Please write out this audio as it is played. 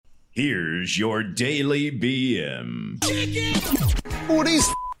Here's your daily BM. Who are these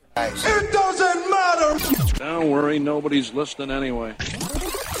guys? It doesn't matter. Don't worry, nobody's listening anyway.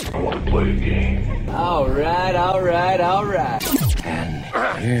 I want to play a game. All right. And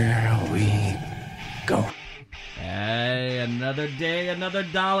here we go. Hey, another day, another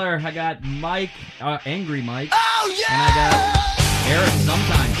dollar. I got Mike, Angry Mike. Oh, yeah! And I got Eric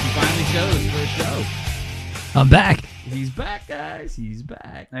sometimes. He finally shows for a show. I'm back. He's back, guys. He's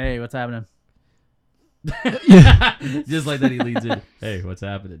back. Hey, what's happening? Just like that, he leads in. Hey, what's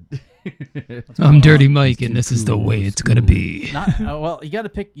happening? I'm Dirty Mike, and this is the way it's gonna be. Well, you gotta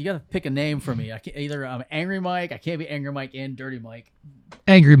pick a name for me. I can't, either I'm Angry Mike. I can't be Angry Mike and Dirty Mike.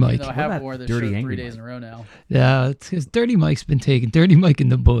 Angry Mike. Even though I have worn this shirt Dirty 3 Angry days Mike? in a row now. Yeah, it's because Dirty Mike's been taken. Dirty Mike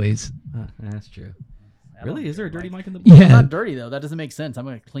and the boys. That's true. Really? Is there a Dirty Mike in the Yeah. I'm not dirty though. That doesn't make sense. I'm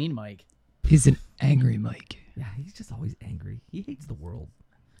a clean Mike. He's an angry Mike. Yeah, he's just always angry. He hates the world.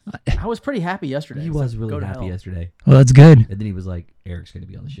 I was pretty happy yesterday. He so was go really to happy hell. yesterday. Well, that's good. And then he was like, Eric's going to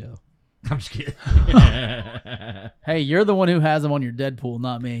be on the show. I'm just kidding. Hey, you're the one who has him on your Deadpool,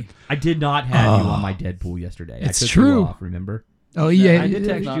 not me. I did not have you on my Deadpool yesterday. It's I took true. You off, remember? Oh yeah, I did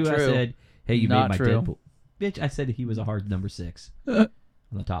text Not you. I true. said, hey, you Not made my true. Deadpool. Bitch, I said he was a hard number 6 on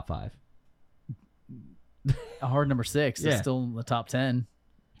the top 5. A hard number 6. Yeah. It's still in the top 10.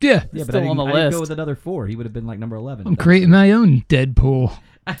 yeah. Yeah, but Still I on didn't, the I didn't list. go with another 4. He would have been like number 11. I'm creating my own Deadpool.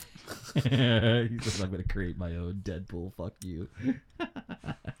 He says, I'm going to create my own Deadpool. Fuck you.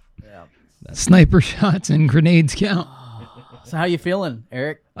 Yeah. Sniper shots and grenades count. So how you feeling,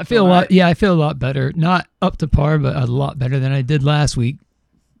 Eric? I feel a lot. Yeah, I feel a lot better. Not up to par, but a lot better than I did last week.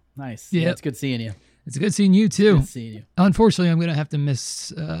 Nice. Yeah. Yeah, it's good seeing you. It's good seeing you too. Good seeing you. Unfortunately, I'm gonna have to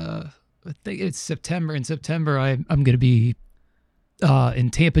miss. I think it's September. In September, I'm gonna be in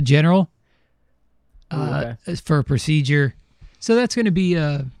Tampa General Okay. for a procedure. So that's gonna be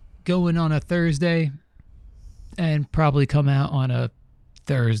going on a Thursday, and probably come out on a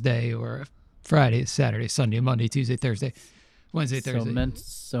Thursday or a Friday, Saturday, Sunday, Monday, Tuesday, Thursday, Wednesday, Thursday.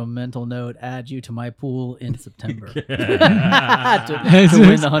 So mental note: add you to my pool in September to win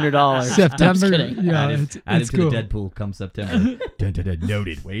the $100. September. No, I'm just kidding. Yeah, Add it's him to cool. the Deadpool come September. Dun, dun, dun,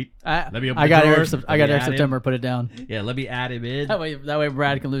 noted. Wait. Let me open I the got door. Eric. Let I got me Eric add him. September. Put it down. Yeah, let me add him in. That way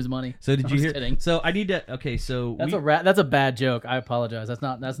Brad can lose money. So did I'm you just hear? kidding. So I need to. Okay, so That's a bad joke. I apologize.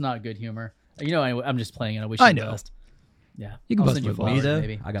 That's not good humor. You know, I'm just playing it. I wish I you the know. best. Yeah, You can I'll bust send you my followers, me though.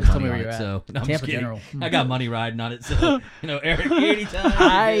 maybe. I got Just tell money me on where it, you're so at. no, I'm Tampa just kidding. General. I got money riding on it, so Eric,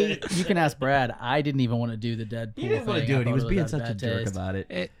 anytime. You can ask Brad. I didn't even want to do the Deadpool He didn't want to thing. do I it. He thought was being had such a bad jerk taste. about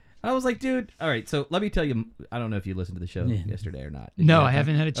it. I was like, dude. All right, so let me tell you. I don't know if you listened to the show Yeah. yesterday or not. Did No, you I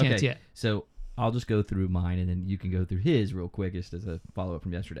haven't had a chance Okay, yet. So I'll just go through mine, and then you can go through his real quick, just as a follow up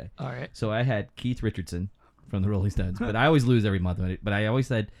from yesterday. All right. So I had Keith Richardson from the Rolling Stones, but I always lose every month on it. But I always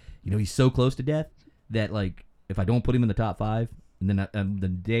said, he's so close to death that like if I don't put him in the top 5, and then the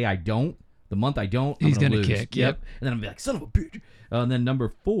day I don't, the month I don't, He's I'm gonna gonna lose. kick, yep. And then I'm like, son of a bitch. And then number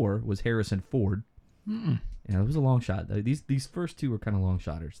 4 was Harrison Ford. Yeah, it was a long shot. These first 2 were kind of long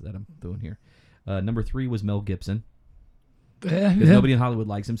shotters that I'm doing here. Number 3 was Mel Gibson. Because nobody in Hollywood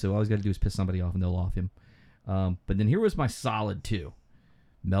likes him, so all he's got to do is piss somebody off and they'll off him. But then here was my solid 2.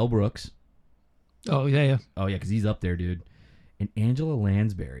 Mel Brooks. Oh yeah. Oh, yeah, because he's up there, dude. And Angela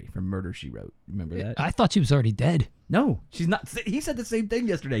Lansbury from Murder, She Wrote. Remember that? I thought she was already dead. No, she's not. He said the same thing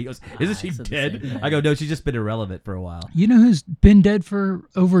yesterday. He goes, isn't she said the dead? same thing. I go, no, she's just been irrelevant for a while. You know who's been dead for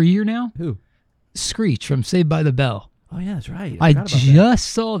over a year now? Who? Screech from Saved by the Bell. Oh, yeah, that's right. I forgot about that. just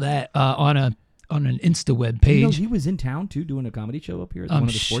saw that on an InstaWeb You know, page. he was in town, too, doing a comedy show up here at I'm one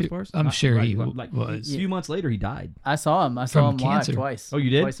of the sports sure- bars. I'm sure he like, was. A few months later, he died. I saw him. I From saw him cancer. live twice. Oh,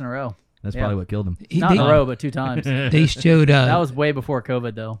 you did? Twice in a row. That's Yeah. probably what killed him. Not in a row, but 2 times. They showed That was way before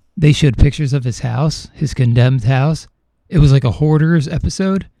COVID, though. they showed pictures of his house, his condemned house. It was like a Hoarders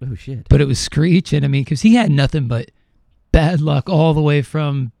episode, Oh, shit. but it was Screech, and I mean, because he had nothing but bad luck all the way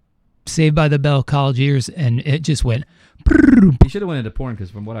from Saved by the Bell college years, and it just went. He should have went into porn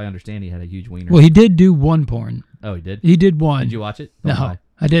because, from what I understand, he had a huge wiener. Well, he did do one porn. Oh, he did? He did one. Did you watch it? Don't No, lie.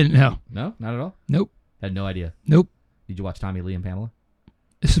 I didn't know. No? Not at all? Nope. Had no idea. Nope. Did you watch Tommy Lee and Pamela?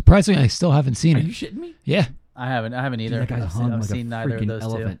 Surprisingly, I still haven't seen Are it. you shitting me? Yeah. I haven't either. Dude, that guy's I've hung like seen a neither of freaking those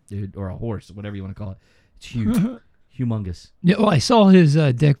elephant, dude, or a horse, whatever you want to call it. It's huge. Humongous. Yeah. Well, I saw his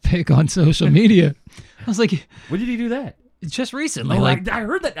dick pic on social media. I was like, When did he do that? just recently. Oh, like, I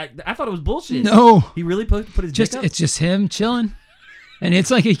heard that. I thought it was bullshit. no, He really put his just dick up? it's just him chilling, and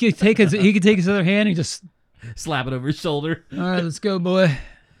it's like he could take his other hand and just, Slap it over his shoulder. all right, let's go, boy.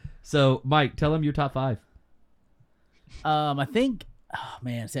 So, Mike, tell him your top 5. I think. Oh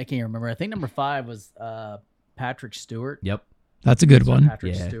man, see, I can't remember. I think number 5 was Patrick Stewart. Yep. That's a good Sir one.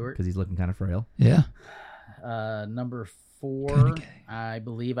 Patrick Stewart. because he's looking kind of frail. Yeah. Number 4, Kinda gay. I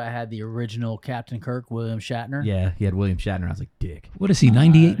believe I had the original Captain Kirk, William Shatner. Yeah, he had William Shatner. I was like, dick. What is he,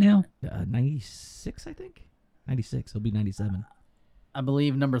 98 now? 96, I think. 96. He'll be 97. I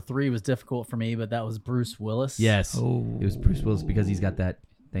believe number 3 was difficult for me, but that was Bruce Willis. Yes. Oh. It was Bruce Willis because he's got that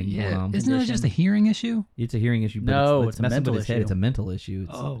thing going Yeah. on. Isn't it just a hearing issue? It's a hearing issue, but No, it's it's a messing mental with his head. issue. It's a mental issue.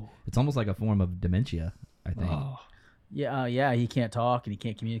 It's, Oh. it's almost like a form of dementia, I think. Oh. Yeah, he can't talk and he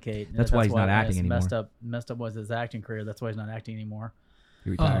can't communicate. That's why he's not acting anymore. Messed up was his acting career. That's why he's not acting anymore.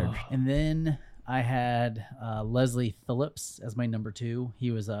 He retired. Oh. And then I had Leslie Phillips as my number 2.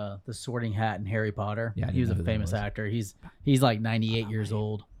 He was the Sorting Hat in Harry Potter. Yeah, I he was didn't a know who that famous was. actor. He's like 98 years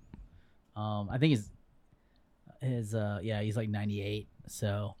old. I think he's like 98.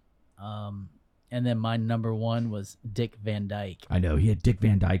 So, and then my number 1 was Dick Van Dyke. I know. He had Dick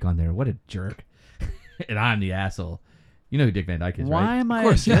Van Dyke on there. What a jerk. And I'm the asshole. You know who Dick Van Dyke is, Why right? am I a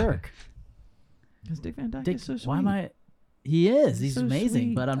course, yeah. jerk? Because Dick Van Dyke Dick, is so sweet. why am I? He is. He's so amazing.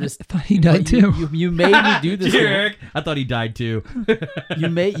 sweet. But I'm just. I thought he died too. You made me do this. Jerk. I thought he died too. You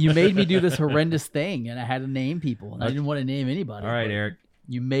made me do this horrendous thing, and I had to name people, and I didn't want to name anybody. All right, but Eric.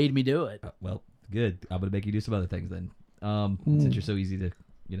 You made me do it. Well, good. I'm going to make you do some other things then. Since you're so easy to,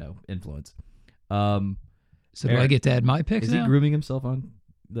 influence. So do I Eric, get to add my picks Is now? he grooming himself on?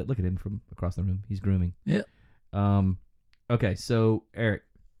 Look at him from across the room. He's grooming. Yeah. Okay, so Eric,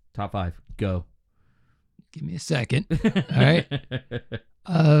 top 5, go. Give me a second. All right.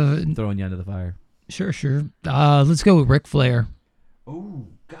 Throwing you under the fire. Sure. Let's go with Ric Flair. Oh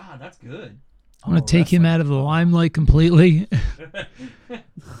God, that's good. I want to take him out of the limelight completely. He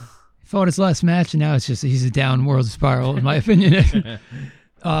fought his last match, and now it's just he's a downward spiral, in my opinion.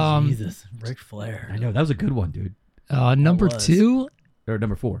 Jesus, Ric Flair. I know that was a good one, dude. Number was. 2. Or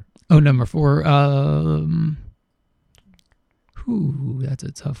number 4. Oh, number 4. That's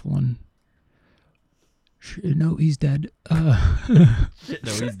a tough one. No, he's dead. No,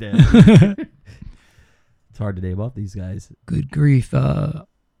 he's dead. It's hard to name off these guys. Good grief.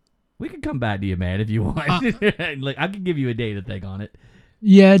 We can come back to you, man, if you want. Like, I can give you a day to think on it.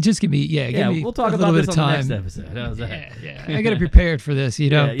 Yeah, just give me. Give me we'll talk a about little this bit on of the time. next episode. How's that? Yeah. I got to prepared for this,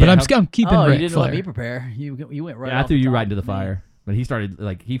 Yeah, but yeah. I'm keeping Oh, you Ric didn't Flair. let me prepare. You went right. Yeah, I off threw the you top right into the of me. fire. But he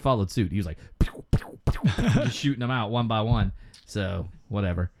started, he followed suit. He was like, just shooting them out one by one. So,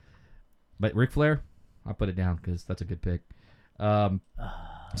 whatever. But Ric Flair, I'll put it down because that's a good pick.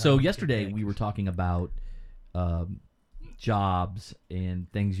 So, yesterday we were talking about jobs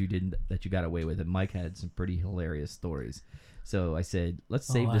and things you did that you got away with. And Mike had some pretty hilarious stories. So, I said, let's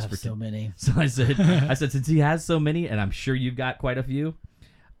save I this have for so many. So I said, since he has so many, and I'm sure you've got quite a few,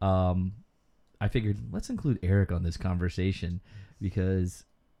 I figured let's include Eric on this conversation because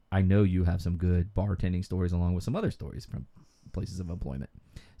I know you have some good bartending stories along with some other stories from places of employment.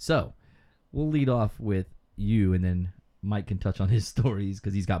 So we'll lead off with you, and then Mike can touch on his stories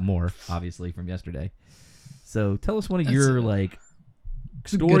because he's got more, obviously, from yesterday. So tell us one of your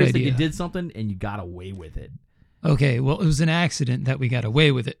stories that you idea. did something and you got away with it. Okay, well, it was an accident that we got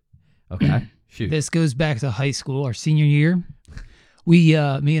away with it. Okay, shoot. This goes back to high school, our senior year. We,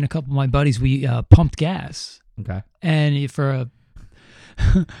 me and a couple of my buddies, we pumped gas. Okay. And for a,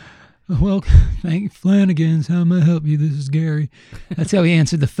 well, thank Flanagan's, how may I help you? This is Gary. That's how he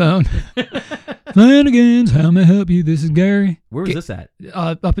answered the phone. Flanagan's, how may I help you? This is Gary. Where was this at?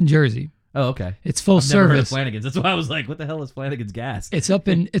 Up in Jersey. Oh, okay. It's full I've never heard of service. Flanagan's. That's why I was like, what the hell is Flanagan's gas? It's up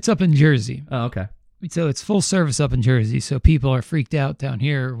in Jersey. Oh, okay. So it's full service up in Jersey. So people are freaked out down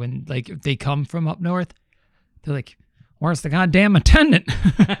here when if they come from up north. They're like, where's the goddamn attendant?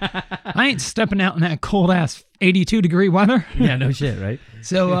 I ain't stepping out in that cold ass 82 degree weather. Yeah, no shit, right?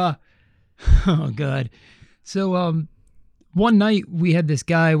 So, oh God. So, one night we had this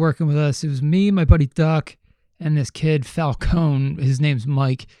guy working with us. It was me, my buddy Duck, and this kid Falcone. His name's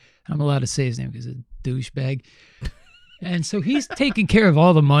Mike. I'm allowed to say his name because he's a douchebag. And so he's taking care of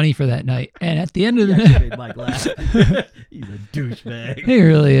all the money for that night. And at the end of the night, Made Mike laugh. He's a douchebag. he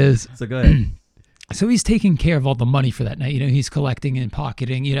really is. So go ahead. So he's taking care of all the money for that night. He's collecting and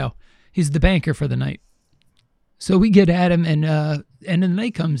pocketing, he's the banker for the night. So we get at him and the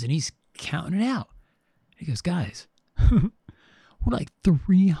night comes and he's counting it out. He goes, guys, we're like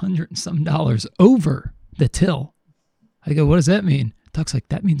 $300 and some over the till. I go, what does that mean? Duck's like,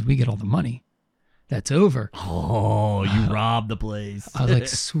 that means we get all the money. That's over. Oh, you robbed the place. I was like,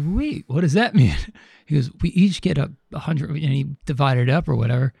 sweet. What does that mean? He goes, we each get 100, and he divided it up or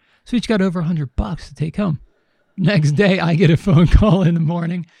whatever. So we each got over $100 to take home. Next day, I get a phone call in the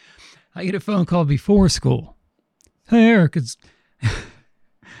morning. I get a phone call before school. Hey, Eric, it's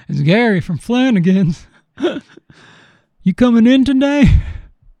Gary from Flanagan's. "You coming in today?"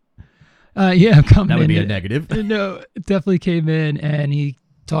 Yeah, I'm coming in. That would be a negative. No, it definitely came in, and he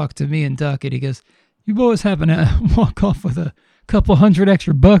talked to me and Duck, and he goes, "You boys happen to walk off with a couple $100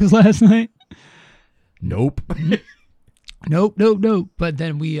 extra last night?" Nope. Nope. But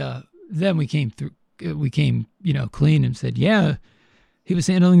then we came through. We came, clean and said, "Yeah, he was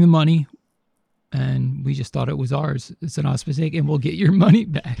handling the money, and we just thought it was ours. It's an honest mistake, and we'll get your money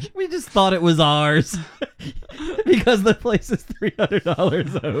back." We just thought it was ours because the place is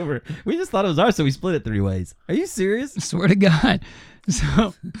 $300 over. We just thought it was ours, so we split it 3 ways. Are you serious? Swear to God.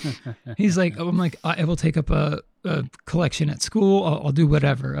 So he's like, I'm like, I will take up a collection at school. I'll do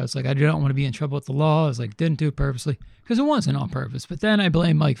whatever. I was like, I don't want to be in trouble with the law. I was like, didn't do it purposely because it wasn't on purpose. But then I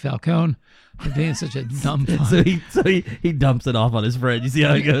blame Mike Falcone for being such a dumb fuck. So he dumps it off on his friend. You see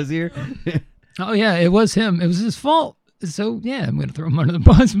how it goes here? Oh yeah, it was him. It was his fault. So yeah, I'm gonna throw him under the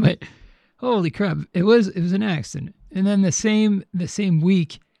bus. But holy crap, it was an accident. And then the same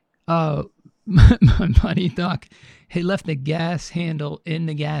week, my buddy Doc, he left the gas handle in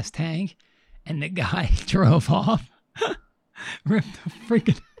the gas tank, and the guy drove off, ripped the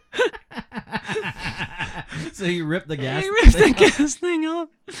freaking. So he ripped the gas. He ripped the gas thing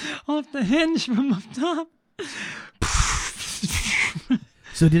off the hinge from up top.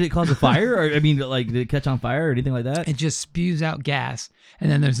 So did it cause a fire, or did it catch on fire or anything like that? It just spews out gas, and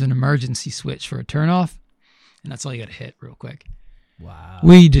then there's an emergency switch for a turnoff, and that's all you got to hit real quick. Wow.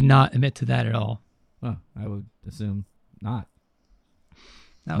 We did not admit to that at all. Well, I would assume not.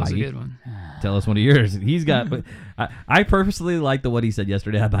 That was Mikey, a good one. Tell us one of yours. He's got. I purposely liked what he said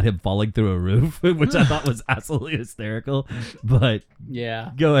yesterday about him falling through a roof, which I thought was absolutely hysterical. But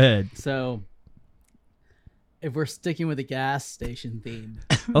Yeah. go ahead. So, if we're sticking with the gas station theme,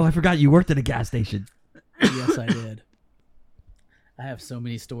 Oh, I forgot you worked at a gas station. yes, I did. I have so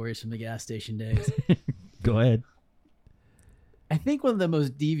many stories from the gas station days. Go ahead. I think one of the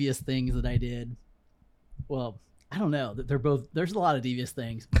most devious things that I did, well, I don't know. There's a lot of devious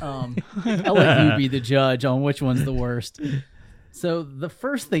things. I'll let you be the judge on which one's the worst. So the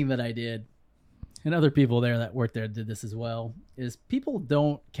first thing that I did, and other people there that worked there did this as well, is people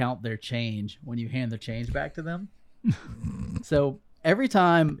don't count their change when you hand their change back to them. So every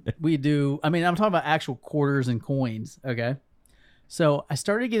time we do, I'm talking about actual quarters and coins, okay? So I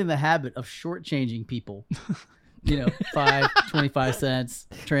started getting the habit of shortchanging people. 5, 25 cents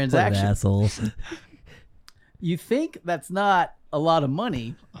transaction. Assholes. You think that's not a lot of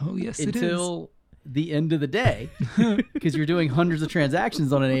money Oh yes, it is. until the end of the day, because you're doing hundreds of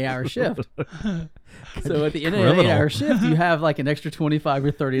transactions on an 8-hour shift. So at the end of an 8-hour shift, you have like an extra $25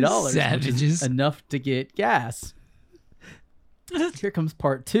 or $30, which Savages. is enough to get gas. Here comes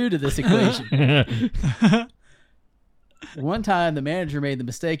part 2 to this equation. One time, the manager made the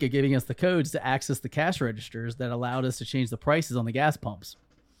mistake of giving us the codes to access the cash registers that allowed us to change the prices on the gas pumps.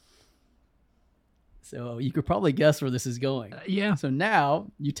 So you could probably guess where this is going. Yeah. So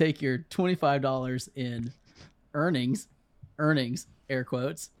now you take your $25 in earnings, air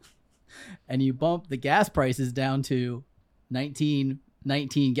quotes, and you bump the gas prices down to 19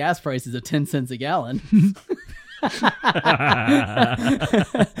 gas prices of 10 cents a gallon.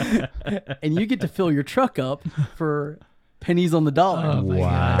 And you get to fill your truck up for pennies on the dollar. Oh, my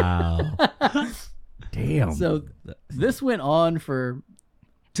Wow. Damn. So this went on for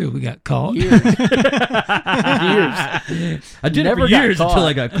Till we got caught. years. I did Never it for got years caught. until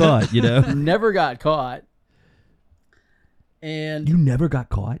I got caught, Never got caught. And You never got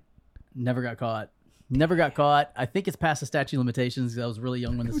caught? never got caught. Never got caught. I think it's past the statute of limitations because I was really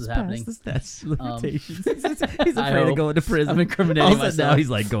young when this was happening. That's limitations. He's I afraid of hope. going to prison. I'm incriminating All of a sudden myself. now he's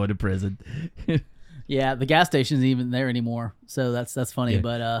like going to prison. Yeah, the gas station isn't even there anymore. So that's funny. Yeah.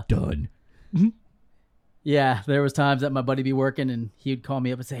 But Done. yeah, there was times that my buddy be working and he'd call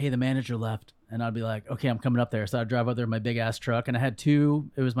me up and say, "Hey, the manager left." And I'd be like, "Okay, I'm coming up there." So I'd drive up there in my big ass truck, and I had it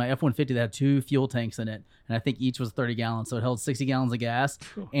was my F-150 that had 2 fuel tanks in it, and I think each was 30 gallons. So it held 60 gallons of gas,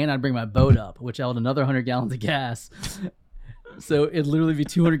 and I'd bring my boat up, which held another 100 gallons of gas. So it'd literally be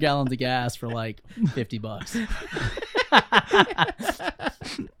 200 gallons of gas for like $50.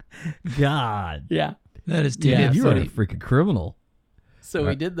 God. Yeah. That is Yeah, Damn, too you are a funny. freaking criminal. So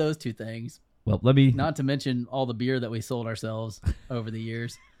we did those 2 things. Well, let me. Not to mention all the beer that we sold ourselves over the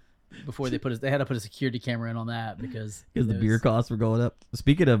years. Before they had to put a security camera in on that because Because the it beer was- costs were going up.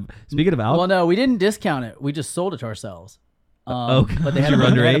 Speaking of alcohol, Well, no, we didn't discount it. We just sold it to ourselves. Okay. But they had, You were they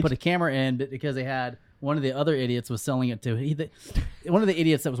had to underage? put a camera in because they had one of the other idiots was selling it to one of the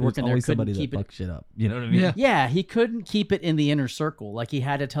idiots that was there's working there always couldn't somebody that keep it. fucks shit up. You know what I mean? Yeah. Yeah, he couldn't keep it in the inner circle. Like he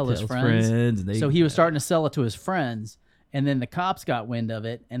had to tell his Tells friends. and they- So he was starting to sell it to his friends, And then the cops got wind of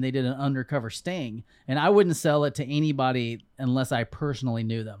it, and they did an undercover sting. And I wouldn't sell it to anybody unless I personally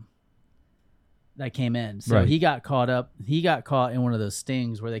knew them that came in. So Right. he got caught up. He got caught in one of those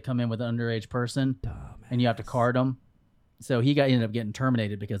stings where they come in with an underage person, and you have to card them. So he ended up getting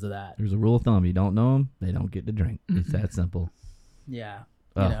terminated because of that. There's a rule of thumb: you don't know them, they don't get to drink. It's that simple. Yeah,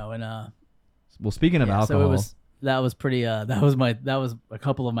 Oh. Well, speaking of yeah, alcohol, so that was pretty. That was a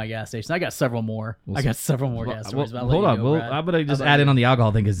couple of my gas stations. I got several more. I got several more gas stories. Well, but I'll hold let on. you go, Well, Brad. I'm gonna just How about add in you? on the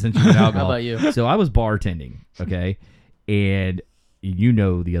alcohol thing because since you alcohol. How about you? So I was bartending, okay, and you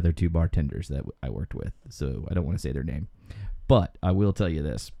know the other two bartenders that I worked with, so I don't want to say their name, but I will tell you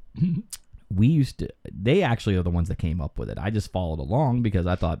this. They actually are the ones that came up with it. I just followed along because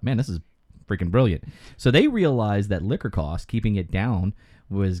I thought, man, this is freaking brilliant. So they realized that liquor costs, keeping it down,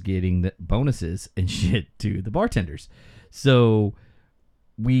 was getting the bonuses and shit to the bartenders. So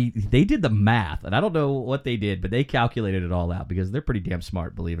they did the math, and I don't know what they did, but they calculated it all out because they're pretty damn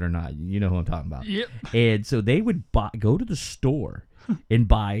smart, believe it or not. You know who I'm talking about. Yep. And so they would go to the store and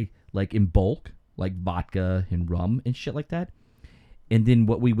buy, like, in bulk, like vodka and rum and shit like that. And then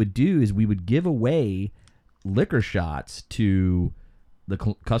what we would do is we would give away liquor shots to the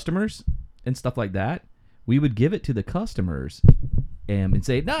customers and stuff like that. We would give it to the customers and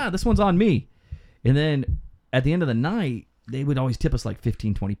say, nah, this one's on me. And then at the end of the night, they would always tip us like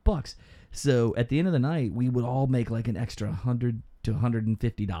 $15-20. So at the end of the night, we would all make like an extra $100 to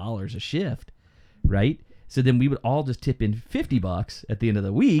 $150 a shift, right? So then we would all just tip in $50 at the end of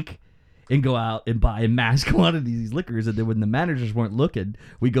the week and go out and buy mass quantities of these liquors. And then when the managers weren't looking,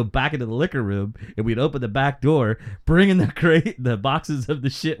 we'd go back into the liquor room and we'd open the back door, bring in the boxes of the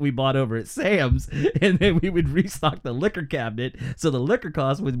shit we bought over at Sam's, and then we would restock the liquor cabinet so the liquor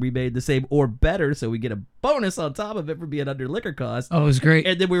cost would be made the same or better, so we get a bonus on top of it for being under liquor cost. Oh, it was great.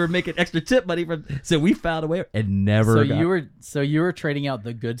 And then we were making extra tip money so we found a way and never So you were trading out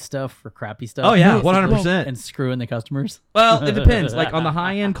the good stuff for crappy stuff. Oh, yeah, 100%. And screwing the customers. Well, it depends. Like on the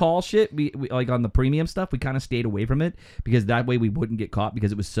high end call shit, we like on the premium stuff, we kind of stayed away from it because that way we wouldn't get caught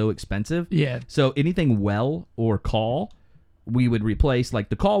because it was so expensive. Yeah. So anything well or call, we would replace. Like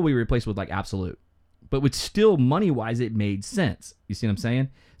the call, we replaced with like Absolute, but with still money wise, it made sense. You see what I'm saying?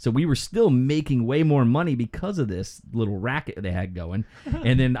 So we were still making way more money because of this little racket they had going.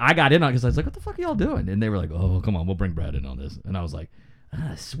 And then I got in on it because I was like, "What the fuck are y'all doing?" And they were like, "Oh, come on, we'll bring Brad in on this." And I was like,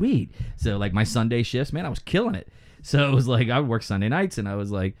 "Sweet." So like my Sunday shifts, man, I was killing it. So it was like I would work Sunday nights, and I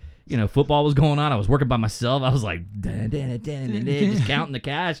was like, you know, football was going on. I was working by myself. I was like, just counting the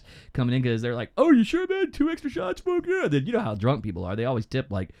cash coming in because they're like, "Oh, you sure, man? 2 extra shots, smoke good." Then you know how drunk people are. They always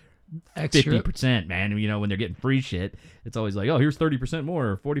tip like Extra. 50%, man. You know, when they're getting free shit, it's always like, "Oh, here's 30% more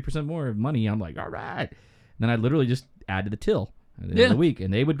or 40% more of money." I'm like, "All right." And then I literally just add to the till at the end of the week,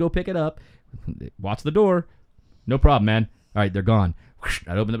 and they would go pick it up, watch the door, no problem, man. All right, they're gone.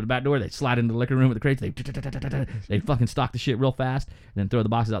 I'd open up the back door. They'd slide into the liquor room with the crates. They'd fucking stock the shit real fast, and then throw the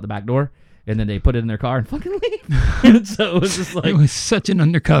boxes out the back door, and then they put it in their car and fucking leave. And so it was just like It was such an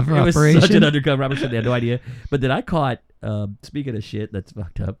undercover it was operation. such an undercover operation. They had no idea. But then I caught, speaking of shit that's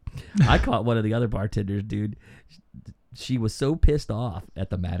fucked up, I caught one of the other bartenders, dude. She was so pissed off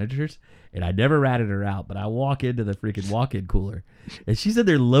at the managers, and I never ratted her out, but I walk into the freaking walk-in cooler, and she's in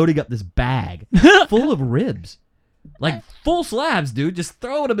there loading up this bag full of ribs. Like full slabs, dude, just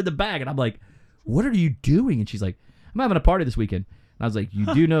throwing them in the bag. And I'm like, "What are you doing?" And she's like, "I'm having a party this weekend." And I was like, "You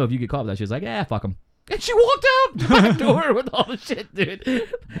do know if you get caught with that?" She was like, "Yeah, fuck them." And she walked out the back door with all the shit, dude.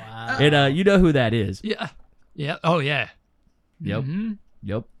 Wow. And you know who that is. Yeah. Yeah. Oh, yeah. Yep. Mhm.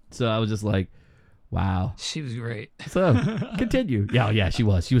 Yep. So I was just like, wow. She was great. So continue. Yeah, she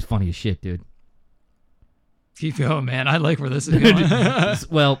was. She was funny as shit, dude. Keep going, man. I like where this is going.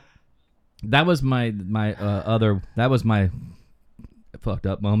 Well, that was my fucked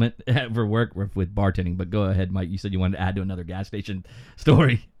up moment for work with bartending. But go ahead, Mike. You said you wanted to add to another gas station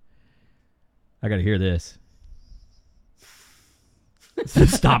story. I got to hear this.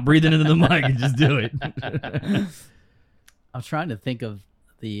 Stop breathing into the mic and just do it. I was trying to think of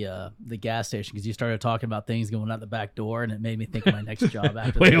the gas station because you started talking about things going out the back door, and it made me think of my next job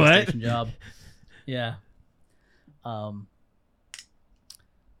after Wait, the gas what? station job. Yeah.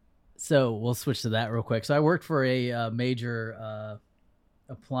 So we'll switch to that real quick. So I worked for a major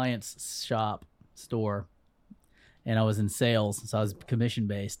appliance shop store, and I was in sales, so I was commission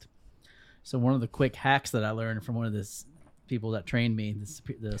based. So one of the quick hacks that I learned from one of the people that trained me,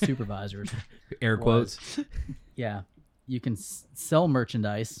 the supervisors, Air quotes. yeah, you can sell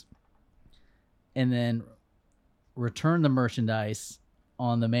merchandise and then return the merchandise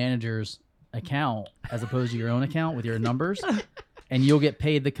on the manager's account as opposed to your own account with your numbers, and you'll get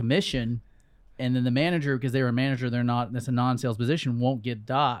paid the commission, and then the manager, because they were a manager, that's a non-sales position, won't get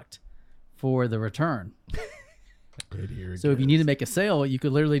docked for the return. So if you need to make a sale, you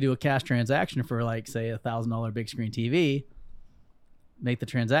could literally do a cash transaction for like, say, $1,000 big screen TV, make the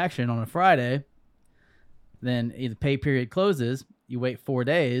transaction on a Friday, then the pay period closes, you wait 4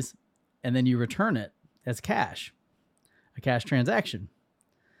 days, and then you return it as cash, a cash transaction.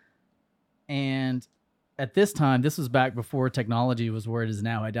 And at this time, this was back before technology was where it is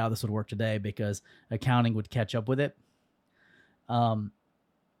now. I doubt this would work today because accounting would catch up with it.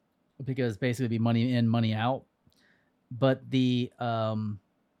 Because basically it'd be money in, money out. But you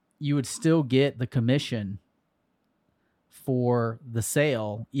would still get the commission for the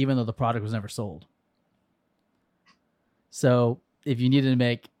sale, even though the product was never sold. So if you needed to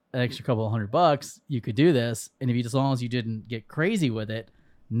make an extra couple of $100, you could do this. And if you, as long as you didn't get crazy with it,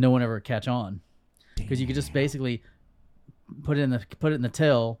 no one ever would catch on. Because you could just basically put it in the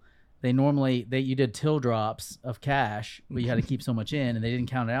till. You did till drops of cash, but you had to keep so much in, and they didn't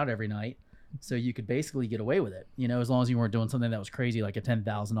count it out every night. So you could basically get away with it, as long as you weren't doing something that was crazy, like a $10,000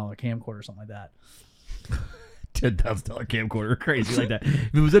 camcorder or something like that. $10,000 camcorder, crazy like that.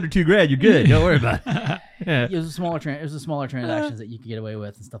 If it was under $2,000, you're good. Don't worry about it. Yeah. It was a smaller transactions that you could get away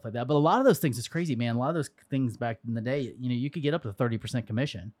with and stuff like that. But a lot of those things, it's crazy, man. A lot of those things back in the day, you could get up to 30%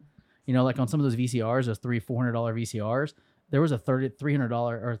 commission. Like on some of those VCRs, those $400 VCRs, there was a $300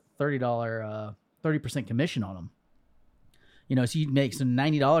 or $30 30% commission on them. So you'd make some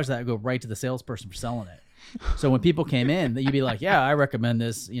 $90 that would go right to the salesperson for selling it. So when people came in, you'd be like, "Yeah, I recommend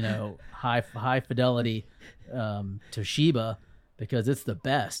this, high fidelity Toshiba because it's the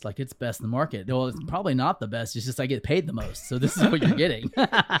best. Like it's best in the market." Well, it's probably not the best. It's just I get paid the most, so this is what you're getting. So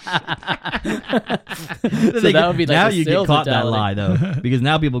that would be like now the you sales get caught mentality. that lie though, because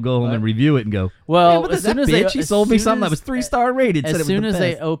now people go home and review it and go, Well, yeah, but as soon as she sold me something that was 3-star rated. As soon as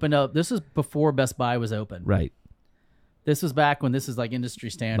they opened up, this was before Best Buy was open. right, This was back when this is like industry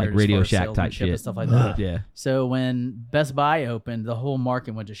standard, like Radio as far as Shack type salesmanship shit and stuff like that. Yeah, So when Best Buy opened, the whole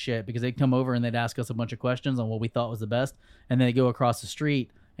market went to shit because they'd come over and they'd ask us a bunch of questions on what we thought was the best, and then they go across the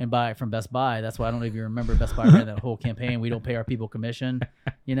street and buy it from Best Buy. That's why I don't know if you remember Best Buy ran that whole campaign. We don't pay our people commission,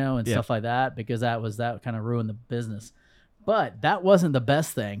 and stuff like that, because that kind of ruined the business. But that wasn't the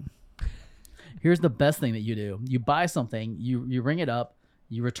best thing. Here's the best thing that you do. You buy something, you ring it up,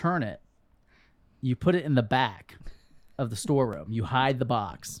 you return it, you put it in the back of the storeroom. You hide the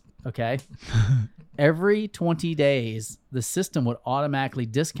box, okay? Every 20 days, the system would automatically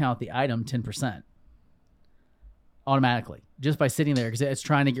discount the item 10%. Automatically, just by sitting there, because it's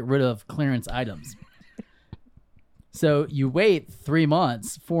trying to get rid of clearance items. So you wait 3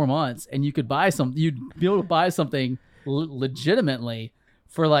 months, 4 months, and you could buy you'd be able to buy something legitimately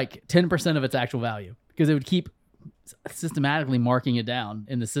for like 10% of its actual value, because it would keep systematically marking it down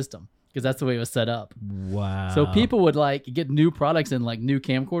in the system, because that's the way it was set up. wow. So people would like get new products in, like new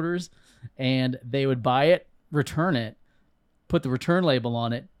camcorders, and they would buy it, return it, put the return label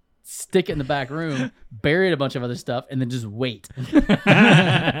on it, stick it in the back room, bury it a bunch of other stuff, and then just wait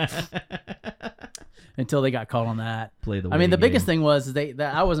until they got caught on that. Play the I mean, the waiting biggest game. thing was that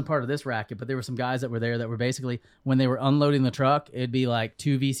I wasn't part of this racket, but there were some guys that were there that were basically, when they were unloading the truck, it'd be like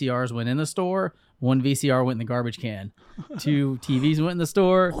 2 VCRs went in the store, 1 VCR went in the garbage can, 2 TVs went in the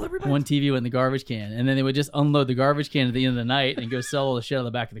store, 1 TV went in the garbage can, and then they would just unload the garbage can at the end of the night and go sell all the shit on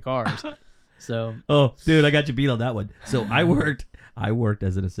the back of the cars. So, Oh, dude, I got you beat on that one. So I worked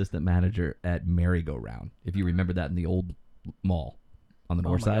as an assistant manager at Merry Go Round. If you remember that in the old mall on the oh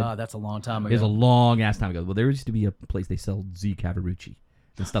north my side. God, that's a long time It was a ago. long ass time ago. Well, there used to be a place they sell Z Cavarucci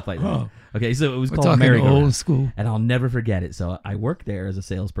and stuff like that. Oh. Okay, so it was We're called talking Merry Go old Round. school. And I'll never forget it. So I worked there as a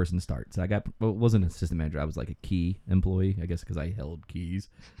salesperson to start. So it wasn't an assistant manager. I was like a key employee, I guess, because I held keys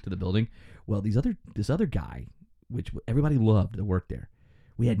to the building. Well, this other guy, which everybody loved to work there,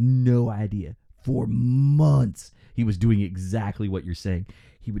 we had no idea. For months, he was doing exactly what you're saying.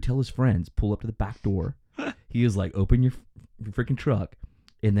 He would tell his friends, pull up to the back door. He was like, open your freaking truck,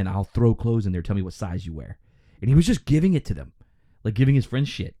 and then I'll throw clothes in there. Tell me what size you wear. And he was just giving it to them, like giving his friends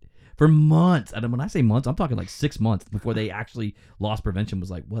shit for months. And when I say months, I'm talking like 6 months before they actually lost prevention.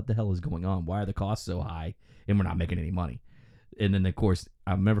 Was like, what the hell is going on? Why are the costs so high? And we're not making any money. And then, of course,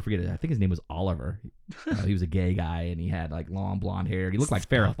 I'll never forget it. I think his name was Oliver. He was a gay guy, and he had like long blonde hair. He looked like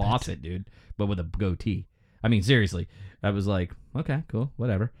Farrah Fawcett, dude, but with a goatee. I mean, seriously. I was like, okay, cool,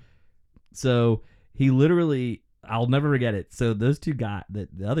 whatever. So he literally, I'll never forget it. So those two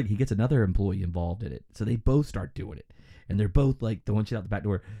he gets another employee involved in it. So they both start doing it, and they're both like throwing shit out the back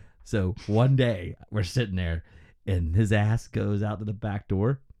door. So one day we're sitting there, and his ass goes out to the back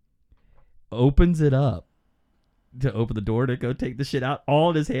door, opens it up, to open the door to go take the shit out. All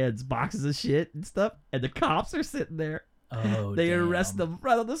in his hands, boxes of shit and stuff. And the cops are sitting there. Oh, They damn. arrest them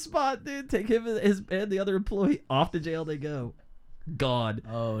right on the spot, dude. Take him and the other employee off to jail. They go. Gone.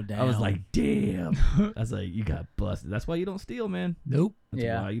 Oh, damn. I was like, damn. I was like, you got busted. That's why you don't steal, man. Nope. That's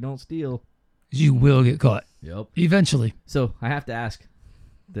Yeah. why you don't steal. You will get caught Yep. eventually. So I have to ask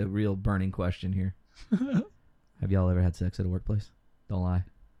the real burning question here. Have y'all ever had sex at a workplace? Don't lie.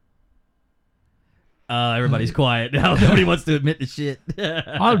 Everybody's quiet now. Nobody wants to admit the shit.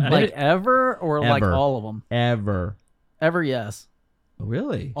 I'll admit like it. ever or like Ever. all of them? Ever. Ever, yes.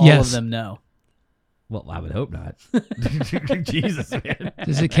 Really? All Yes. of them, no. Well, I would hope not. Jesus, man.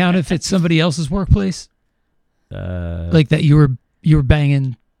 Does it count if it's somebody else's workplace? Uh, Like that you were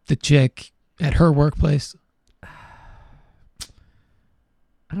banging the chick at her workplace? I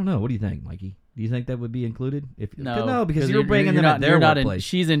don't know. What do you think, Mikey? Do you think that would be included? No, because you're bringing them not, at their you're not workplace.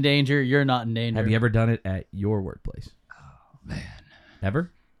 she's in danger. You're not in danger. Have you ever done it at your workplace? Oh man,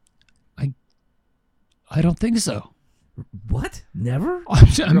 Ever? I don't think so. What? Never?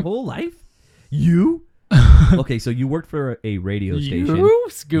 I'm- Your whole life? You? Okay, so you worked for a radio station. You?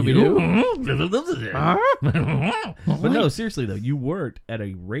 Scooby-Doo? But no, seriously though, you worked at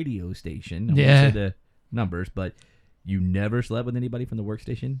a radio station. I won't Yeah. say the numbers, but you never slept with anybody from the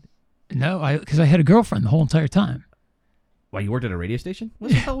workstation No, because I had a girlfriend the whole entire time. while you worked at a radio station. What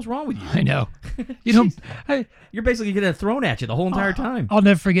the hell's wrong with you? I know. You know, You're basically getting it thrown at you the whole entire time. I'll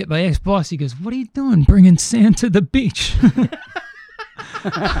never forget my ex-boss. He goes, "What are you doing bringing sand to the beach?"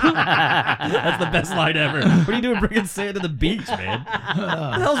 That's the best line ever. What are you doing bringing sand to the beach, man?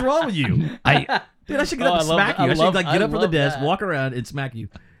 What the hell's wrong with you? Dude, I should get up and smack you. I should get up from the desk, walk around, and smack you.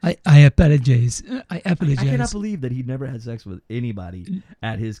 I apologize. I apologize. I cannot believe that he never had sex with anybody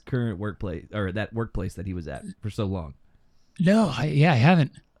at his current workplace or that workplace that he was at for so long. No, I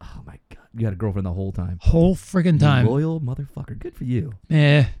haven't. Oh my god, you had a girlfriend the whole time. Whole friggin' time. You loyal motherfucker. Good for you.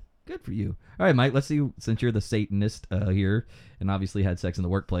 Good for you. All right, Mike. Let's see. Since you're the Satanist here, and obviously had sex in the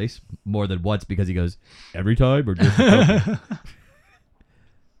workplace more than once because he goes every time or just. A couple.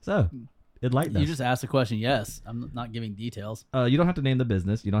 So, enlighten us. You just asked a question. Yes. I'm not giving details. You don't have to name the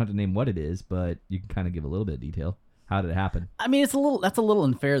business. You don't have to name what it is, but you can kind of give a little bit of detail. How did it happen? I mean, that's a little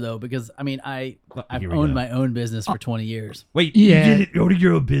unfair though, because I mean, I've Here we owned go. my own business for 20 years. Wait, Yeah. you didn't own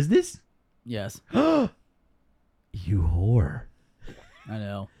your own business? Yes. You whore. I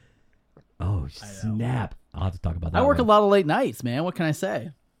know. Oh, snap. I'll have to talk about that. I work a one. lot of late nights, man. What can I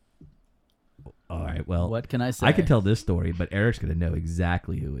say? All right, well. What can I say? I could tell this story, but Eric's going to know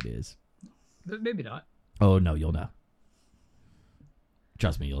exactly who it is. Maybe not. Oh, no, you'll know.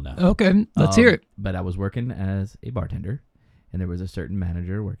 Trust me, you'll know. Okay, let's hear it. But I was working as a bartender, and there was a certain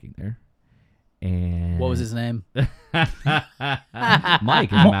manager working there. And What was his name? Mike,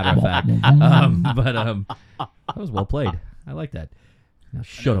 as a matter of fact. That was well played. I like that. Now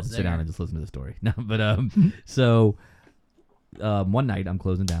shut up and sit down and just listen to the story. No, but so one night I'm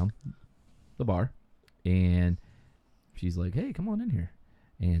closing down the bar, and she's like, "Hey, come on in here."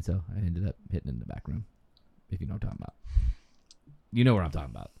 And so I ended up hitting in the back room. If you know what I'm talking about, you know what I'm talking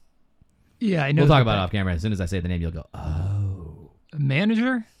about. Yeah, I know. We'll talk about it off camera. As soon as I say the name, you'll go, "Oh,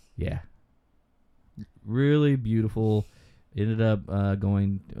 Manager? yeah." Really beautiful. Ended up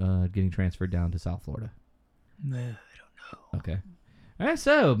getting transferred down to South Florida. I don't know. Okay. All right.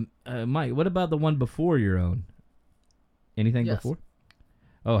 So, Mike, what about the one before your own? Anything Yes. before?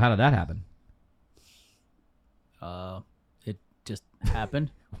 Oh, how did that happen? It just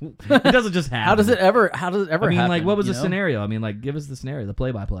happened. It doesn't just happen. How does it ever I mean, happen? like, what was you the know? scenario? I mean, like, give us the scenario, the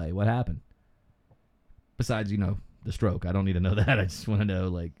play-by-play. What happened? Besides, the stroke. I don't need to know that. I just want to know,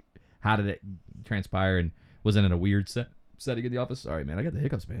 like, how did it transpire, and was it in a weird setting in the office? Sorry, man. I got the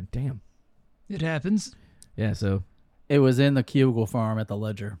hiccups, man. Damn. It happens. Yeah, so. It was in the cubicle farm at the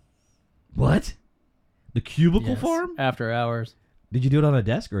Ledger. What? The cubicle Yes. farm? After hours. Did you do it on a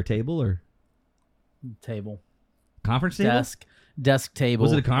desk or a table or Table. conference table? Desk table.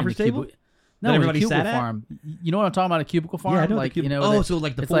 Was it a in the conference table? No, That it was a everybody cubicle sat at? farm. You know what I'm talking about? A cubicle farm? Yeah, I know. Like, the cubicle. the- so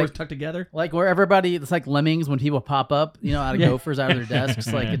like the it's floors like- tucked together? Like where everybody, it's like lemmings when people pop up, out of Yeah. gophers out of their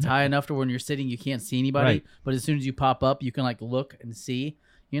desks. Like it's high enough to when you're sitting, you can't see anybody. Right. But as soon as you pop up, you can like look and see,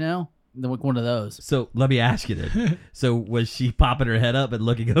 like one of those. So let me ask you then. So was she popping her head up and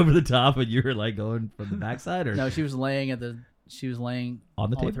looking over the top, and you were like going from the backside, or No, she was laying On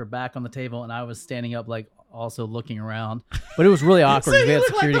the with table? her back on the table, and I was standing up, like also looking around. But it was really awkward. So We had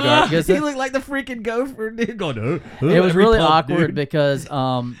security guard. because he looked like the freaking gopher, dude. Going, it was every really pump, awkward dude. because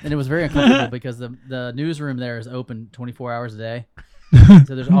and it was very uncomfortable because the newsroom there is open 24 hours a day.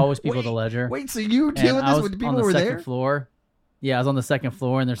 So there's always people at the Ledger. Wait, so you were and doing I this was when people on the were second there? floor. Yeah, I was on the second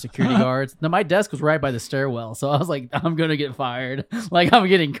floor and there's security guards. No, my desk was right by the stairwell, so I was like, I'm gonna get fired. Like I'm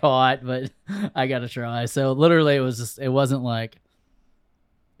getting caught, but I gotta try. So literally, it wasn't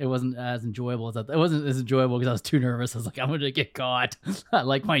as enjoyable as it wasn't as enjoyable because I was too nervous. I was like, I'm gonna get caught. I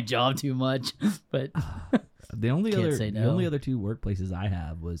like my job too much, but The only Can't other say the no. only other two workplaces I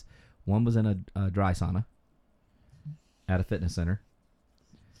have was one was in a dry sauna at a fitness center.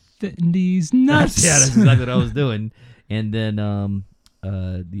 Fitting these nuts. Yeah, that's exactly what I was doing. And then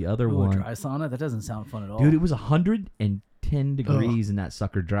the other ooh, one, dry sauna. That doesn't sound fun at all. dude, it was 110 degrees in that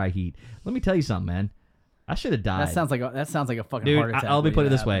sucker dry heat. Let me tell you something, man. I should have died. that sounds like a fucking Dude, heart attack. I'll be waiting put it to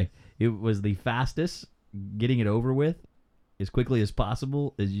this happen. way: it was the fastest getting it over with as quickly as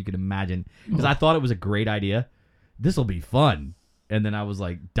possible as you can imagine. Because I thought it was a great idea. This will be fun, and then I was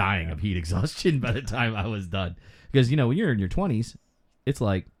like dying of heat exhaustion by the time I was done. Because when you're in your 20s, it's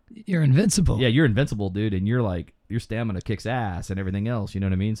like, You're invincible. yeah, you're invincible, dude, and you're like your stamina kicks ass and everything else. You know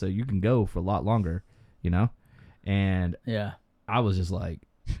what I mean? So you can go for a lot longer. And Yeah. I was just like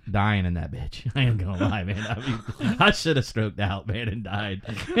dying in that bitch. I ain't gonna lie, man. I mean, I should have stroked out, man, and died.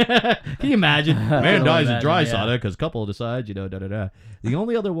 Can you imagine? Man can dies in imagine, dry yeah. sauna because couple decides, da-da-da. The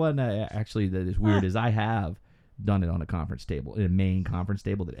only other one actually that is weird is I have done it on a conference table, in a main conference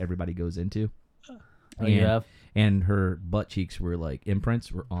table that everybody goes into. Oh, you have? And her butt cheeks were like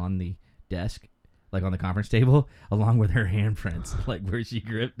imprints were on the desk, like on the conference table, along with her handprints, like where she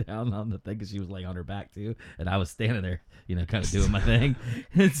gripped down on the thing because she was laying on her back too, and I was standing there, kind of doing my thing.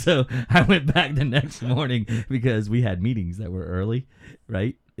 And so I went back the next morning because we had meetings that were early,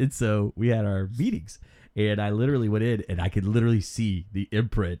 right? And so we had our meetings. And I literally went in, and I could literally see the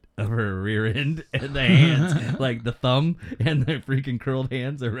imprint of her rear end and the hands, like the thumb and the freaking curled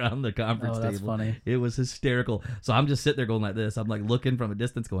hands around the conference Oh, table. that's funny. It was hysterical. So I'm just sitting there going like this. I'm like looking from a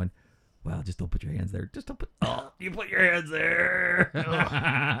distance going, wow, just don't put your hands there. Just don't put, you put your hands there.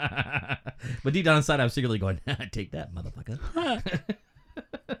 But deep down inside, I was secretly going, take that, motherfucker.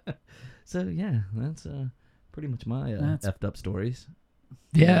 So, yeah, that's pretty much my effed up stories.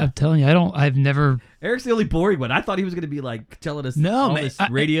 Yeah, I'm telling you, I've never. Eric's the only boring one. I thought he was going to be like telling us No, all man, this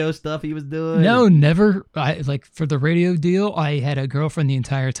radio stuff he was doing. No, never. For the radio deal, I had a girlfriend the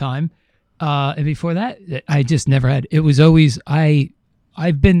entire time, and before that, I just never had. It was always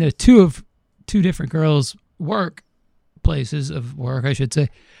I've been to two different girls' work places of work, I should say,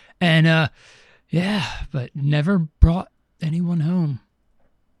 and but never brought anyone home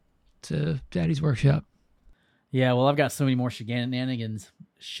to Daddy's workshop. Yeah, well, I've got so many more shenanigans.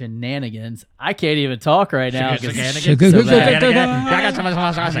 I can't even talk right now. 'cause it's so bad.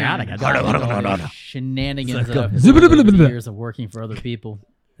 Shenanigans that I've pulled over the years of working for other people.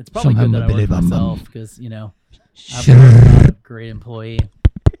 It's probably good that I work for myself because, I've been a great employee.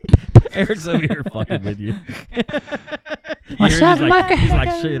 Eric's over here fucking with you. What's up, Mikey? He's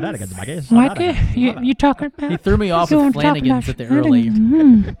like, shit, that against my guess. Mikey, you talking about? He threw me off with Flanagan's at the early.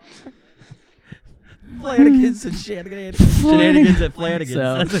 Flanagan's and shenanigans at Flanagan's.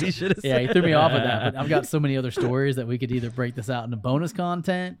 So, That's what he should have said. Yeah, he threw me off with that. But I've got so many other stories that we could either break this out into bonus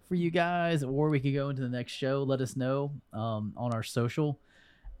content for you guys, or we could go into the next show. Let us know on our social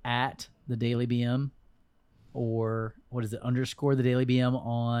at the Daily BM, or what is it? _ the Daily BM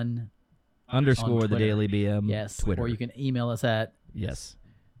on _ the Twitter. Daily BM. Yes, Twitter. or you can email us at Yes.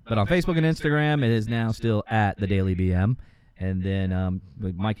 But on Facebook and Instagram, it is now still at the Daily BM. And then,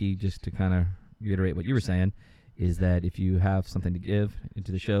 Mikey, just to kind of reiterate what you were saying, is that if you have something to give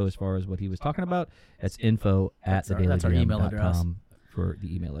into the show as far as what he was talking about, that's info@thedailybm.com that's our email address. for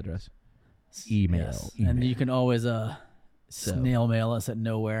the email address. Yes. And you can always snail mail us at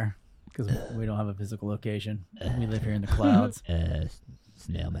nowhere because we don't have a physical location. We live here in the clouds.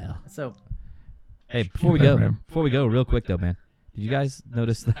 Snail mail. So Hey, before we go, real quick though, man. Did you guys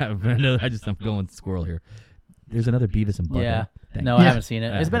notice that? I'm going squirrel here. There's another Beavis and Butthead. yeah, thing. no, I haven't seen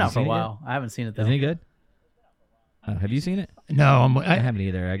it. It's been have out for you a seen it while. I haven't seen it though. Is it any good? Have you seen it? No, I haven't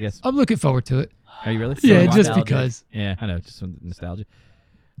either. I guess. I'm looking forward to it. Are you really? Yeah, just nostalgic. because. Yeah, I know. Just some nostalgia.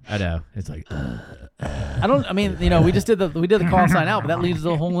 I know. It's like. I mean, we just did the call sign out, but that leaves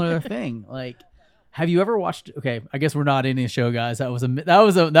a whole other thing. Like, have you ever watched? Okay, I guess we're not in the show, guys. That was a mid show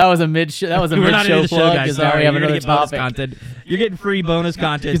We're not mid into the show, plug guys. because now we Sorry, have you're another gonna get bonus topic. content. You're getting free bonus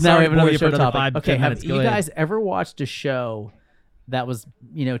content. Because now we have another show topic. Okay, 10 have minutes. you Go ahead. guys ever watched a show that was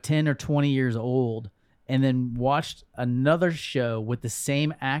 10 or 20 years old, and then watched another show with the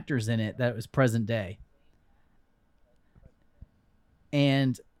same actors in it that was present day?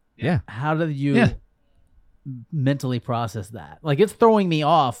 And Yeah. how do you mentally process that? Like, it's throwing me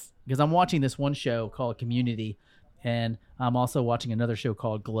off because I'm watching this one show called Community, And I'm also watching another show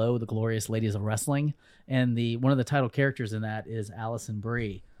called Glow, The Glorious Ladies of Wrestling, and one of the title characters in that is Allison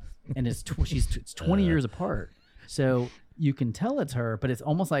Brie, and it's 20 years apart, so you can tell it's her, but it's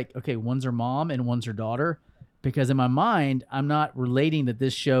almost like, okay, one's her mom and one's her daughter, because in my mind I'm not relating that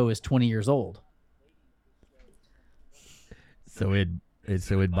this show is 20 years old. So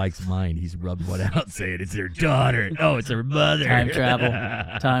in Mike's mind, he's rubbed one out, saying it's her daughter. Oh, it's her mother.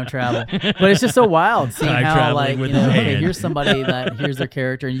 Time travel. But it's just so wild seeing Time how, traveling like, with you know, the okay, hand. here's somebody that here's their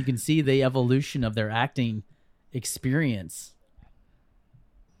character, and you can see the evolution of their acting experience.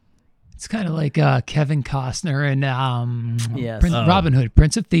 It's kind of like Kevin Costner and Yes. Robin Hood,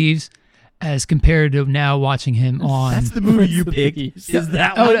 Prince of Thieves, as compared to now watching him on. That's the movie you picked. Is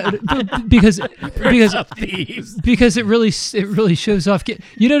that one? because Thieves. because it really shows off.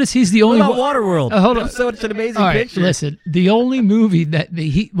 You notice he's the What only about Waterworld? hold on. That's such an amazing All right, picture. listen. The only movie that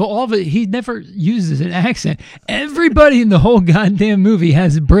all of it, he never uses an accent. Everybody in the whole goddamn movie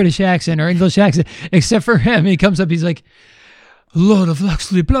has a British accent or English accent, except for him. He comes up, he's like, Lord of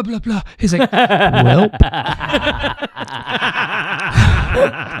Luxley, blah blah blah. He's like, welp.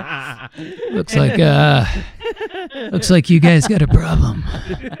 looks like you guys got a problem.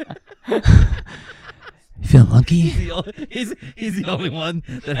 You feel lucky? He's the only one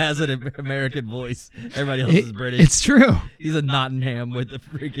that has an American voice. Everybody else is British. It's true. He's a Nottingham with a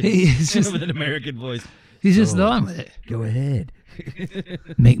freaking He's just- with an American voice. He's just on with it. Go ahead.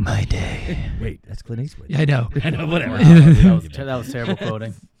 Make my day. Wait, that's Clint Eastwood. Yeah, I know. I know, whatever. That was terrible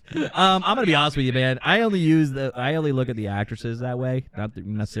quoting. I'm gonna be honest with you, man. I only look at the actresses that way, not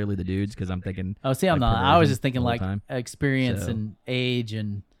necessarily the dudes, because I'm thinking. Oh, see, I'm like, not. I was perversion just thinking all the like time. experience So- and age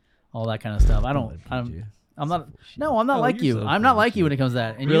and all that kind of stuff. I'm not. No, I'm not Oh, like you're you. so I'm not full of like you when shit. it comes to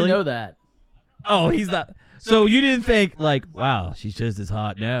that, and Really? you know that. Oh, he's not. So you didn't think like, wow, she's just as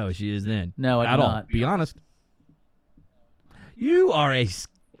hot now as she is then? No, I at did all. not. Be honest. You are a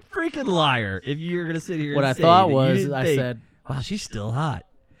freaking liar if you're gonna sit here. What and I say thought that you was, didn't I think, said, wow, she's still hot.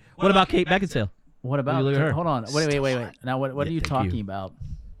 What about Kate Beckinsale? "What about? look at her. Hold on, wait. Now, what are Yeah, you thank talking you. about?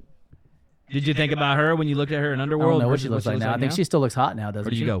 Did you think about her when you looked at her in I Underworld? don't know what versus she looks like now. I think she still looks hot now, doesn't Or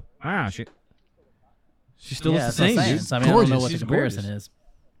did she? you go? Ah, she still Yeah, looks that's the what same, I'm saying. dude. So, I mean, I don't know Gorgeous. what the She's comparison gorgeous. is.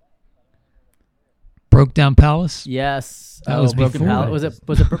 Broke Down Palace. Yes, That was Broken before. Palace.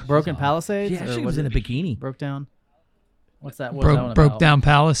 Was it Broken Palisades? She actually or was in a it bikini. Broke Down. What's that? What's that one Broke about? Down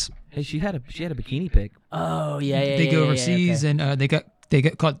Palace. Hey, she had a bikini pic. Oh yeah. They go overseas and they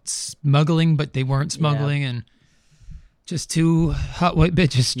got caught smuggling, but they weren't smuggling, and just two hot white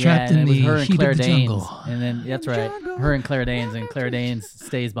bitches trapped and in it was the her and heat Claire of the Danes. jungle. And then that's right, her and Claire Danes, and Claire Danes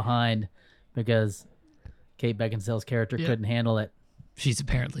stays behind because Kate Beckinsale's character Yeah. couldn't handle it. She's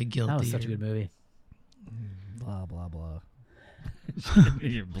apparently guilty. That was such a good movie. Blah blah blah.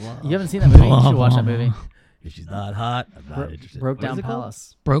 You're blah. You haven't seen that movie? You Blah, should watch that blah, movie. If she's not hot, I'm not interested. Broke What is Down it called?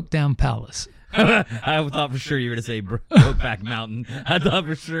 Palace. Broke Down Palace. I thought for sure you were gonna say Brokeback Mountain. I thought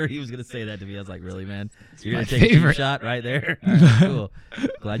for sure he was gonna say that to me. I was like, really, man? You're gonna my take a cheap favorite. shot right there? All right, cool.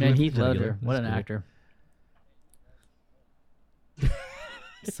 Glad you Man, went Heath together. Ledger, what an That's cool. actor.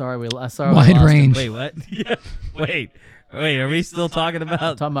 Sorry, we lost him. Range. Wait, what? Yeah. Wait. Are we still talking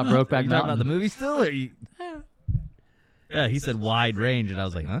about? Talking about Are you Brokeback talking about the Mountain. movie still? Or you... Yeah, he said wide range, and I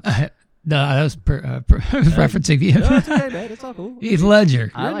was like, huh? No, that was referencing No, it's okay, man. It's all cool. Heath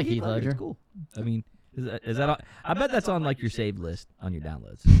Ledger. I like Heath Ledger. It's cool. I mean, is that on, I bet that's on like your saved list on your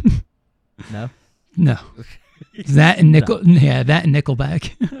downloads. No. No, that and that and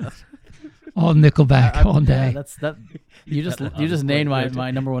Nickelback. All Nickelback all day. Yeah, that's that. You just named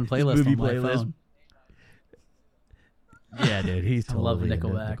my number one playlist movie on my playlist. phone. Yeah, dude, he's I love totally into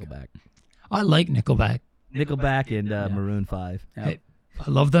Nickelback. I like Nickelback. Nickelback and Maroon 5. Yeah. Hey, I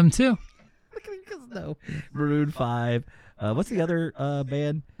love them too. No, Maroon 5. What's the other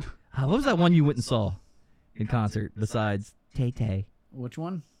band? What was that one you went and saw in concert besides Tay Tay? Which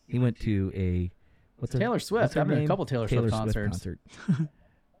one? He went to a Taylor Swift. I've been to a couple Taylor Swift concerts. concert.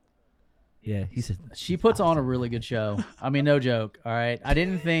 Yeah, he said She puts on a really good show. I mean, no joke. All right, I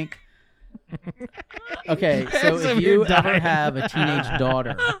didn't think. Okay, so So if you're you ever dying. have a teenage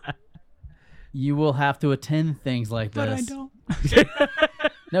daughter, you will have to attend things like this.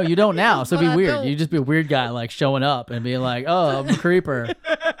 No, you don't now. So it'd be weird. You just be a weird guy like showing up and being like, "Oh, I'm a creeper,"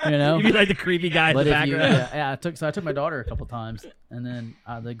 you know. you'd be like the creepy guy in But the if you, background. yeah, I took my daughter a couple times, and then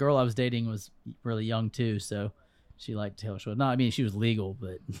the girl I was dating was really young too, so she liked Taylor Swift. No, I mean she was legal,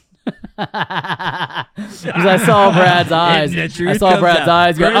 but because I saw Brad's eyes, And the truth I saw comes Brad's out.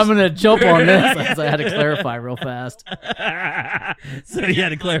 eyes. Go, I'm First- gonna jump on this. So I had to clarify real fast. So you had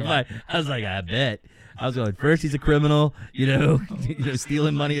to clarify. I was like, I bet. I was going, first he's a criminal,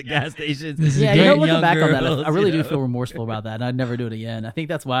 stealing money at gas stations. This is Yeah, great. looking back on that, girls, I really do feel remorseful about that, and I'd never do it again. I think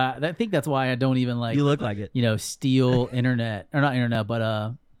that's why I don't even like. You look like it. Steal internet or not internet,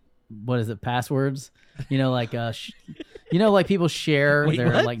 but what is it? Passwords. Like like people share Wait,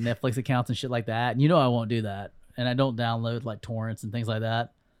 their what? like Netflix accounts and shit like that. And I won't do that, and I don't download like torrents and things like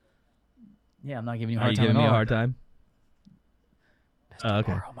that. Yeah, I'm not giving you a Are hard you time. giving me at a all. hard time? Oh,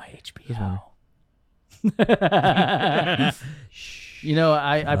 okay. Borrow my HBO.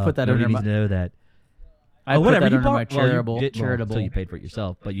 I put that under Nobody my. needs to know that. I put whatever. that You under my well, charitable. you did- well, charitable. So you paid for it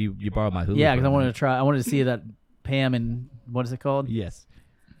yourself, but you borrowed my Hulu. Yeah, because for I a wanted to minute. try. I wanted to see that Pam and what is it called? Yes.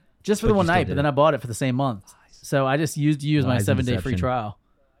 Just for But the one you still night, but did then it. I bought it for the same month. So I just used my Wise 7-day free inception. trial.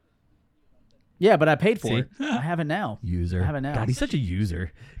 Yeah, but I paid for See? it. I have it now. User. I have it now. God, he's such a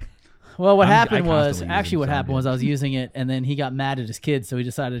user. Well, what I happened was constantly actually use what it, so I'm happened was good. I was using it, and then he got mad at his kids, so he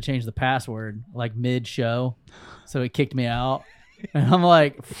decided to change the password like mid-show. So it kicked me out. And I'm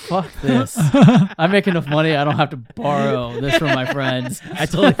like, fuck this. I make enough money. I don't have to borrow this from my friends. I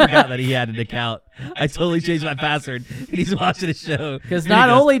totally forgot that he had an account. I totally changed my password, and he's watching the show. Because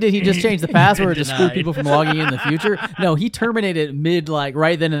not only did he just change the password to screw Denied. people from logging in the future, no, he terminated it mid, like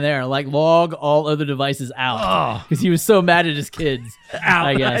right then and there, like log all other devices out. Because he was so mad at his kids, Out.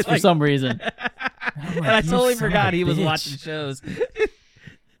 I guess, for Like- some reason. And I totally forgot he was bitch. watching shows.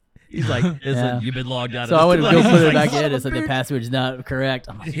 He's like, listen, Yeah. you've been logged out. So of I this would go device." put He's it like, back "Son in of and a said the bitch." password's not correct.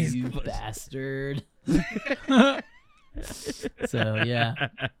 I'm like, Jeez, you but- bastard. So yeah,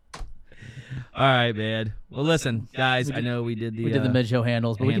 All right, man. Well, listen, guys. I know we did the we did the mid-show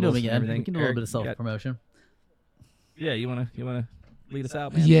handles, but we can do them handles and again. everything. We can do a little Eric, bit of you got- self-promotion. Yeah, you wanna lead us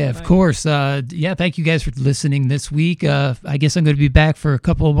out, man? Yeah, of course. Yeah, thank you guys for listening this week. I guess I'm going to be back for a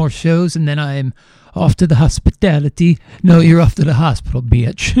couple more shows, and then I'm off to the hospitality. No, you're off to the hospital,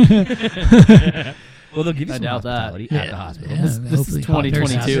 bitch. Well, they'll give you I some doubt that. hospitality at the hospital. Yeah, This is hopefully hot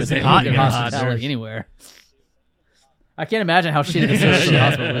 2022. nurses. It's Hot hot nurses. hospitality anywhere. I can't imagine how shitty the service in the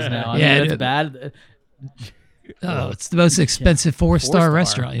hospital is now. I Yeah, mean, dude. that's bad. Oh, it's the most expensive four-star Four-star.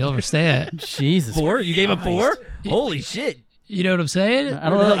 restaurant you'll ever stay at. Jesus. 4? You gave him 4? Holy shit! You know what I'm saying? I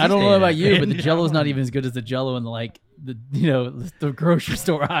don't know. I don't know staying about at? you, but the Jello's not even as good as the Jello in the grocery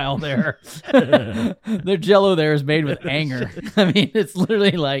store aisle there. Their Jello there is made with anger. I mean, it's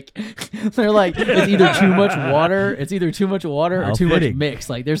literally like they're like it's either too much water, or How too much fitting. mix.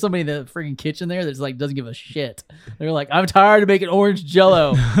 Like there's somebody in the freaking kitchen there that's like doesn't give a shit. They're like, I'm tired of making orange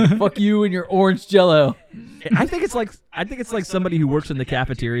Jello. Fuck you and your orange Jello. I think it's like somebody who works in the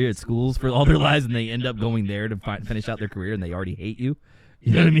cafeteria at schools for all their lives, and they end up going there to finish out their career, and they already hate you.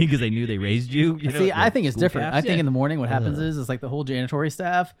 You know what I mean? Because they knew they raised you. You know, See, the I think it's school different. cafs. I think in the morning what happens is it's like the whole janitory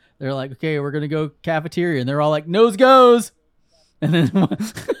staff, they're like, okay, we're going to go cafeteria. And they're all like, nose goes. And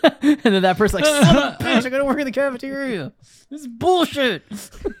then that person's like, son of a bitch, I got to work in the cafeteria. This is bullshit.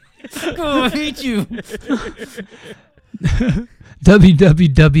 Oh, I hate you.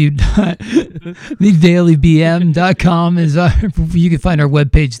 www.thedailybm.com is you can find our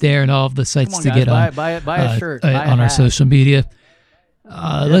webpage there and all of the sites Come on, to guys, get on. buy a shirt. Buy a on our hat. social media.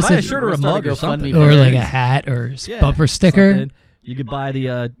 Buy Listen, a shirt or a We're starting mug to or go fund me something. or for like a nerds. hat or Yeah, bumper sticker. something. You could buy the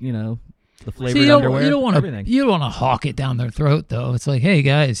the flavored See, underwear. you don't want to everything. you don't want to hawk it down their throat though. It's like, hey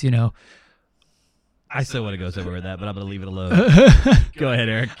guys, I still want to go somewhere with that, but I'm going to leave it alone. Go ahead,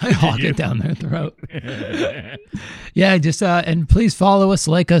 Eric. I hawk it down their throat. Yeah, just and please follow us,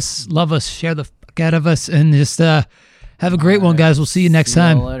 like us, love us, share the fuck out of us, and just have a great one, guys. We'll see you next See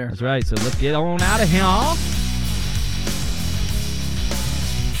y'all time. later. That's right. So let's get on out of here.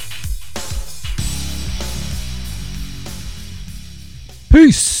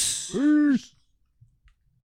 Peace.